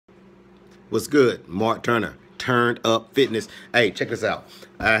What's good? Mark Turner, Turned Up Fitness. Hey, check this out.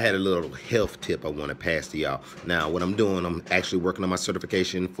 I had a little health tip I want to pass to y'all. Now, what I'm doing, I'm actually working on my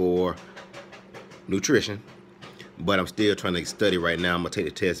certification for nutrition, but I'm still trying to study right now. I'm going to take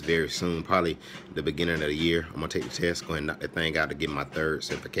the test very soon, probably the beginning of the year. I'm going to take the test, go ahead and knock that thing out to get my third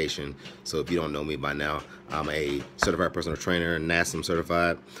certification. So if you don't know me by now, I'm a certified personal trainer, NASM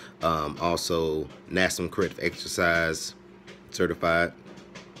certified, also NASM corrective exercise certified.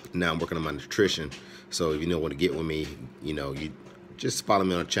 Now I'm working on my nutrition. So if you want to get with me, you just follow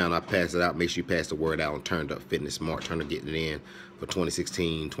me on the channel. I pass it out. Make sure you pass the word out on Turned Up Fitness. Mark Turner getting it in for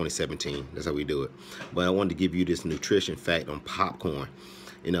 2016, 2017. That's how we do it. But I wanted to give you this nutrition fact on popcorn.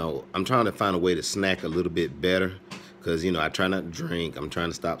 I'm trying to find a way to snack a little bit better because, I try not to drink. I'm trying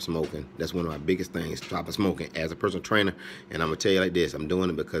to stop smoking. That's one of my biggest things, stopping smoking as a personal trainer. And I'm going to tell you like this. I'm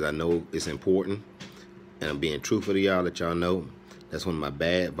doing it because I know it's important. And I'm being truthful to y'all, let y'all know. That's one of my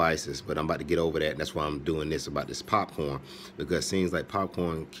bad vices, but I'm about to get over that. And that's why I'm doing this about this popcorn, because it seems like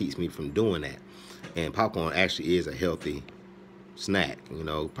popcorn keeps me from doing that. And popcorn actually is a healthy snack.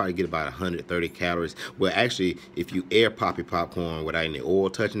 Probably get about 130 calories. Well, actually, if you air pop your popcorn without any oil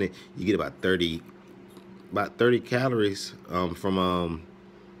touching it, you get about 30 calories from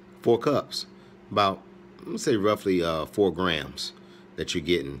 4 cups. About, let's say roughly 4 grams that you're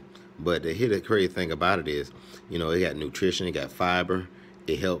getting. But here the crazy thing about it is, it got nutrition, it got fiber.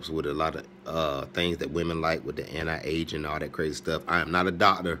 It helps with a lot of things that women like with the anti-aging and all that crazy stuff. I am not a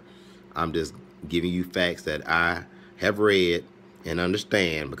doctor. I'm just giving you facts that I have read and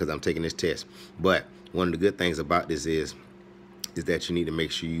understand because I'm taking this test. But one of the good things about this is that you need to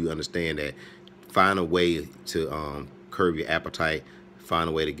make sure you understand that find a way to curb your appetite, find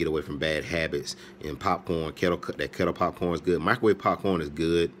a way to get away from bad habits. And popcorn, kettle popcorn is good. Microwave popcorn is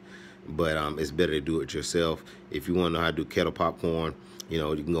good, but it's better to do it yourself. If you want to know how to do kettle popcorn, you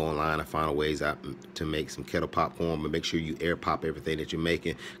can go online and find ways out to make some kettle popcorn, but make sure you air pop everything that you're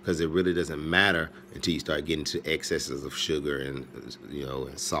making, because it really doesn't matter until you start getting to excesses of sugar and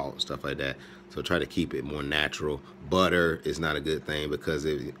and salt and stuff like that. So try to keep it more natural. Butter is not a good thing because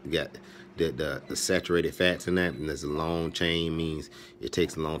it got the saturated fats in that, and there's a long chain, means it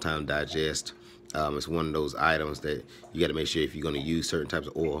takes a long time to digest. It's one of those items that you got to make sure if you're going to use certain types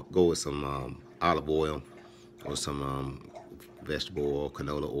of oil, go with some olive oil or some vegetable oil,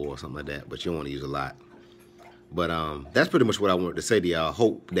 canola oil, something like that. But you don't want to use a lot. But that's pretty much what I wanted to say to y'all.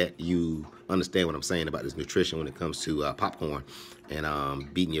 Hope that you understand what I'm saying about this nutrition when it comes to popcorn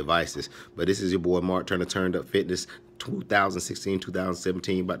and beating your vices. But this is your boy Mark Turner, Turned Up Fitness, 2016,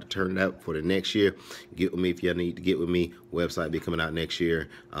 2017, about to turn it up for the next year. Get with me if y'all need to get with me. Website be coming out next year.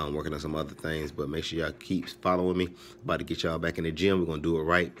 Working on some other things, but make sure y'all keep following me. About to get y'all back in the gym. We're going to do it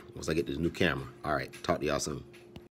right once I get this new camera. All right, talk to y'all soon.